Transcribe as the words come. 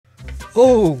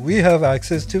Oh, we have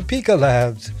access to Pika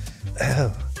Labs.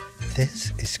 Oh,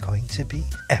 this is going to be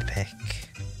epic.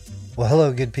 Well,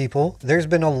 hello good people. There's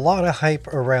been a lot of hype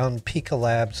around Pika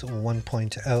Labs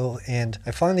 1.0 and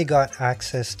I finally got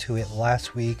access to it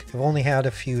last week. I've only had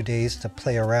a few days to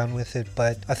play around with it,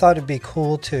 but I thought it'd be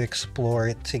cool to explore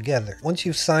it together. Once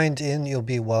you've signed in, you'll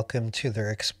be welcome to their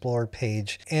explore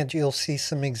page and you'll see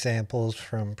some examples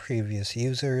from previous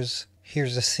users.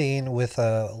 Here's a scene with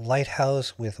a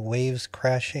lighthouse with waves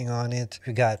crashing on it.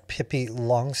 We got Pippi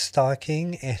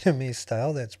Longstocking anime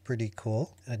style. That's pretty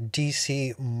cool. A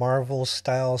DC Marvel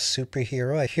style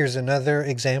superhero. Here's another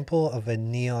example of a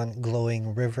neon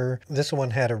glowing river. This one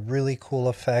had a really cool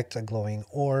effect, a glowing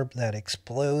orb that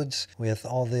explodes with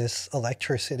all this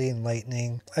electricity and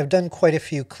lightning. I've done quite a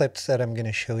few clips that I'm going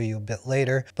to show you a bit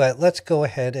later, but let's go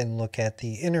ahead and look at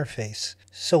the interface.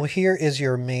 So here is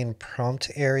your main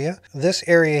prompt area. This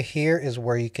area here is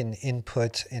where you can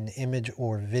input an image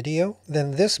or video.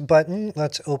 Then this button,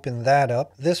 let's open that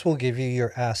up. This will give you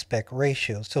your aspect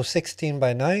ratio. So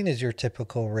 16:9 is your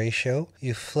typical ratio.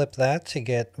 You flip that to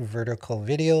get vertical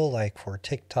video like for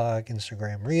TikTok,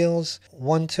 Instagram Reels,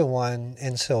 1:1,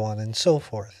 and so on and so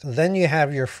forth. Then you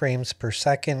have your frames per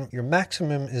second. Your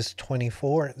maximum is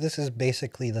 24. This is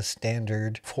basically the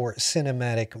standard for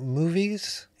cinematic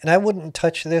movies. And I wouldn't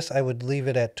touch this, I would leave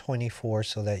it at 24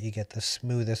 so that you get the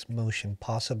smoothest motion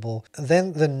possible.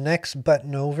 Then the next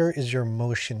button over is your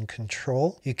motion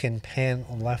control. You can pan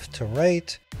left to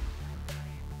right,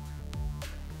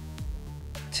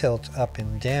 tilt up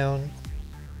and down,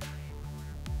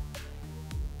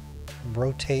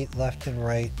 rotate left and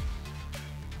right,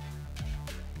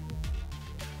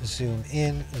 zoom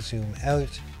in, zoom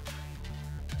out.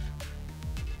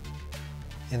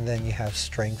 And then you have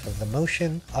strength of the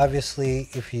motion. Obviously,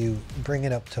 if you bring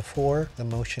it up to 4, the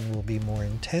motion will be more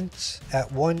intense.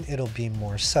 At 1, it'll be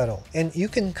more subtle. And you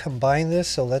can combine this.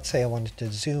 So let's say I wanted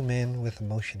to zoom in with a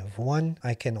motion of 1.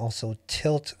 I can also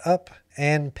tilt up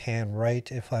and pan right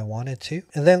if I wanted to.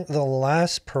 And then the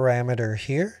last parameter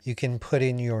here, you can put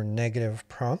in your negative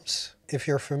prompts. If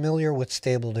you're familiar with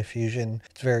Stable Diffusion,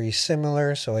 it's very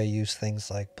similar. So I use things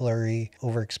like blurry,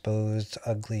 overexposed,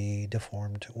 ugly,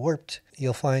 deformed, warped.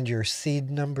 You'll find your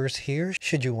seed numbers here,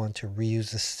 should you want to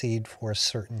reuse the seed for a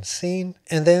certain scene.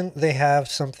 And then they have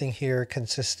something here,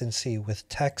 consistency with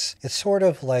text. It's sort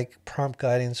of like prompt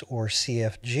guidance or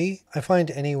CFG. I find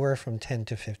anywhere from 10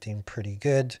 to 15 pretty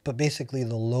good, but basically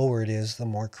the lower it is, the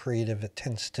more creative it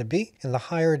tends to be. And the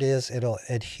higher it is, it'll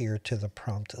adhere to the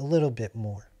prompt a little bit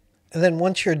more. And then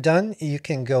once you're done, you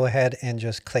can go ahead and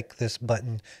just click this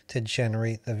button to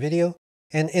generate the video.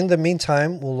 And in the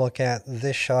meantime, we'll look at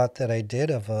this shot that I did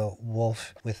of a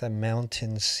wolf with a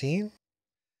mountain scene.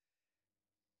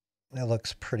 That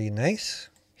looks pretty nice.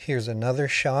 Here's another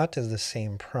shot of the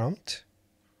same prompt.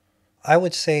 I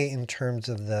would say in terms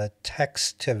of the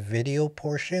text to video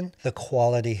portion, the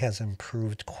quality has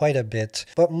improved quite a bit,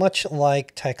 but much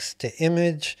like text to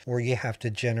image, where you have to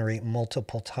generate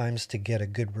multiple times to get a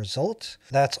good result,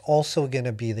 that's also going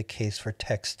to be the case for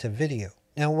text to video.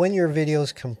 Now, when your video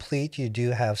is complete, you do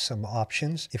have some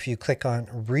options. If you click on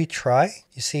retry,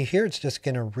 you see here, it's just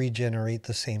going to regenerate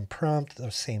the same prompt, the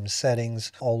same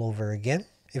settings all over again.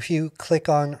 If you click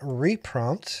on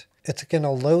reprompt, it's going to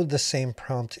load the same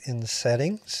prompt in the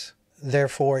settings.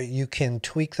 Therefore, you can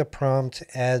tweak the prompt,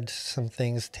 add some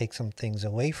things, take some things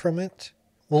away from it.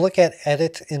 We'll look at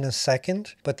edit in a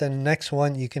second, but the next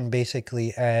one you can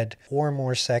basically add 4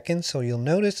 more seconds. So you'll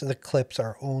notice the clips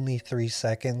are only 3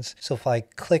 seconds. So if I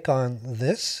click on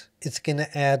this, it's going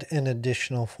to add an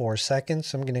additional 4 seconds.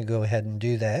 So I'm going to go ahead and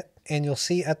do that. And you'll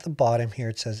see at the bottom here,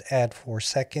 it says add 4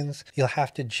 seconds. You'll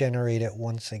have to generate it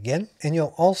once again. And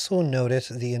you'll also notice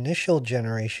the initial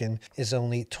generation is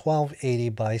only 1280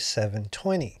 by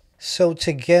 720. So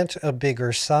to get a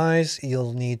bigger size,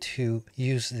 you'll need to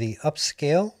use the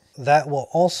upscale. That will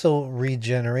also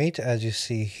regenerate as you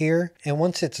see here. And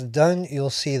once it's done, you'll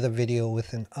see the video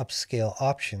with an upscale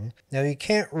option. Now you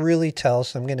can't really tell,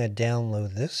 so I'm going to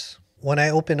download this. When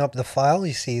I open up the file,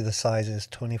 you see the size is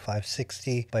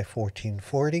 2560 by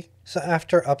 1440. So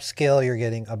after upscale, you're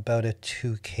getting about a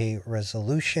 2K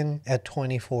resolution at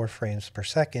 24 frames per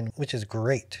second, which is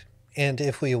great. And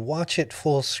if we watch it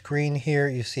full screen here,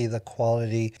 you see the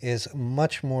quality is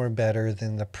much more better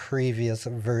than the previous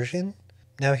version.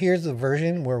 Now here's the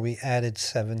version where we added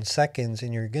 7 seconds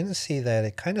and you're going to see that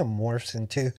it kind of morphs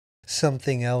into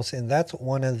something else. And that's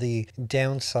one of the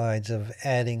downsides of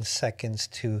adding seconds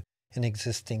to an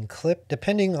existing clip.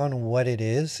 Depending on what it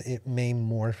is, it may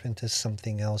morph into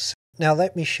something else. Now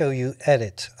let me show you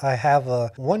edit. I have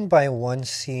a 1x1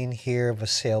 scene here of a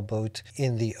sailboat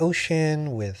in the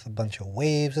ocean with a bunch of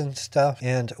waves and stuff.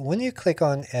 And when you click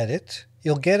on edit,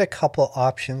 you'll get a couple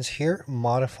options here,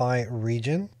 modify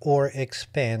region or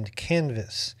expand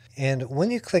canvas. And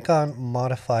when you click on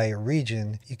modify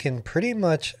region, you can pretty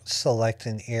much select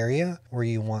an area where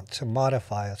you want to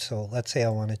modify it. So let's say I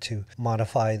wanted to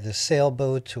modify the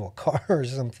sailboat to a car or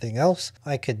something else.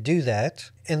 I could do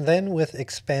that. And then with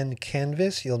expand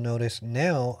canvas, you'll notice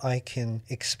now I can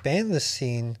expand the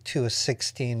scene to a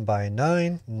 16:9,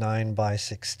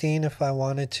 9:16 if I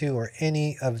wanted to, or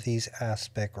any of these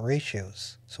aspect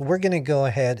ratios. So we're going to go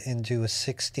ahead and do a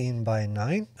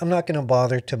 16:9. I'm not going to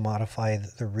bother to modify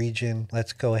the region.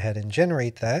 Let's go ahead and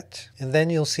generate that. And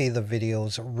then you'll see the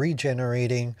videos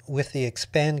regenerating with the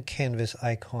expand canvas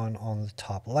icon on the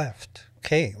top left.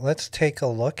 Okay, let's take a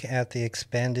look at the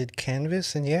expanded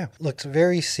canvas, and yeah, looks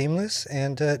very seamless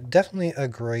and definitely a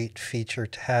great feature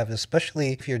to have,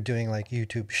 especially if you're doing like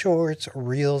YouTube Shorts,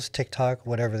 Reels, TikTok,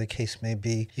 whatever the case may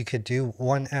be. You could do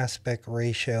one aspect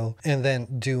ratio and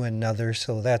then do another,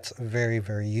 so that's very,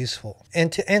 very useful.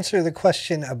 And to answer the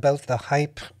question about the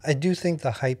hype, I do think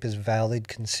the hype is valid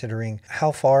considering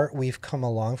how far we've come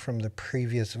along from the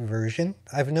previous version.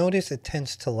 I've noticed it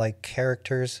tends to like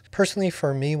characters. Personally,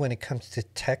 for me, when it comes to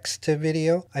text to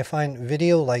video, I find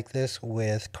video like this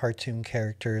with cartoon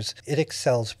characters, it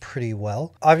excels pretty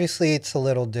well. Obviously, it's a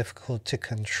little difficult to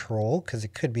control because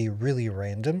it could be really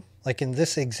random. Like in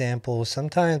this example,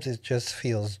 sometimes it just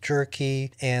feels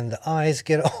jerky and the eyes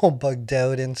get all bugged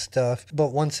out and stuff.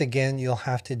 But once again, you'll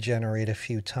have to generate a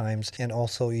few times and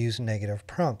also use negative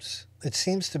prompts. It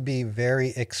seems to be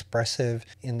very expressive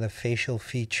in the facial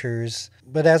features.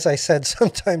 But as I said,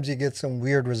 sometimes you get some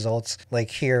weird results like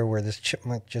here where this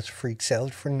chipmunk just freaks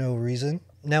out for no reason.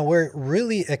 Now where it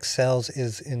really excels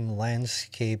is in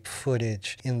landscape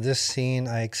footage. In this scene,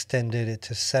 I extended it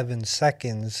to 7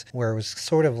 seconds where it was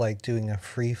sort of like doing a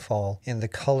free fall. And the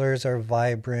colors are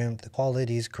vibrant, the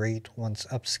quality is great once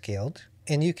upscaled.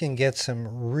 And you can get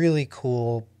some really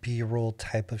cool B-roll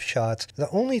type of shots. The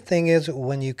only thing is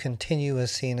when you continue a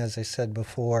scene, as I said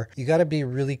before, you got to be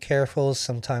really careful.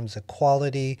 Sometimes the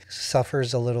quality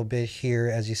suffers a little bit here.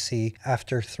 As you see,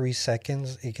 after 3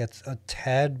 seconds, it gets a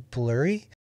tad blurry.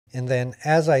 And then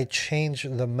as I change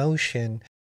the motion,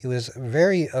 it was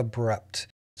very abrupt.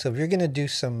 So if you're going to do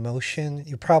some motion,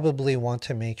 you probably want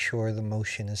to make sure the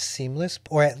motion is seamless,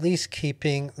 or at least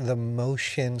keeping the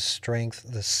motion strength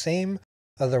the same.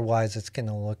 Otherwise, it's going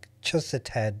to look just a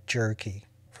tad jerky.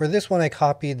 For this one, I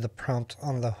copied the prompt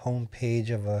on the home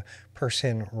page of a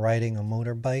person riding a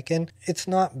motorbike, and it's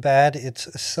not bad.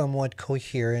 It's somewhat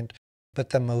coherent,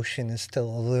 but the motion is still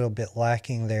a little bit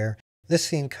lacking there. This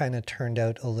scene kind of turned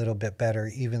out a little bit better,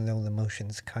 even though the motion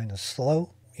is kind of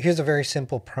slow. Here's a very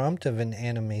simple prompt of an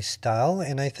anime style,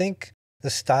 and I think the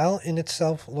style in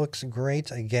itself looks great.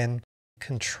 Again,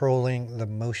 controlling the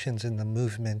motions and the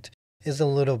movement is a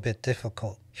little bit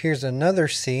difficult. Here's another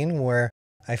scene where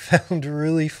I found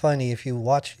really funny. If you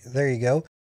watch, there you go.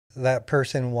 That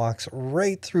person walks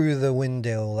right through the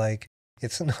window like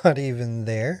it's not even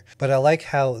there. But I like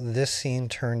how this scene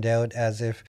turned out as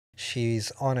if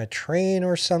she's on a train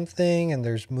or something and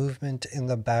there's movement in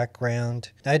the background.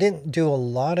 I didn't do a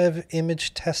lot of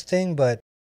image testing, but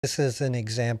this is an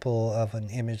example of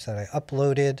an image that I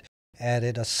uploaded.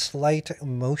 Added a slight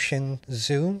motion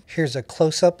zoom. Here's a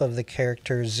close-up of the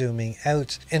character zooming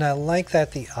out, and I like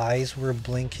that the eyes were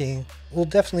blinking. We'll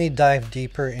definitely dive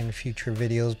deeper in future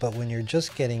videos, but when you're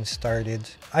just getting started,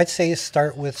 I'd say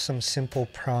start with some simple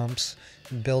prompts,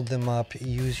 build them up,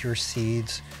 use your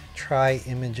seeds, try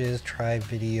images, try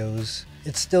videos.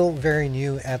 It's still very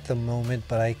new at the moment,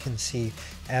 but I can see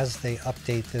as they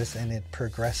update this and it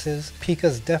progresses,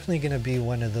 Pika's definitely going to be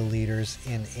one of the leaders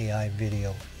in AI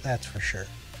video, that's for sure.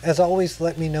 As always,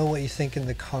 let me know what you think in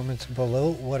the comments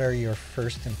below. What are your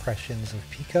first impressions of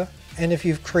Pika? And if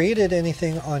you've created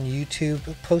anything on YouTube,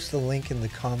 post the link in the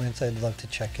comments. I'd love to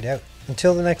check it out.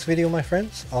 Until the next video, my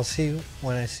friends, I'll see you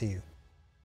when I see you.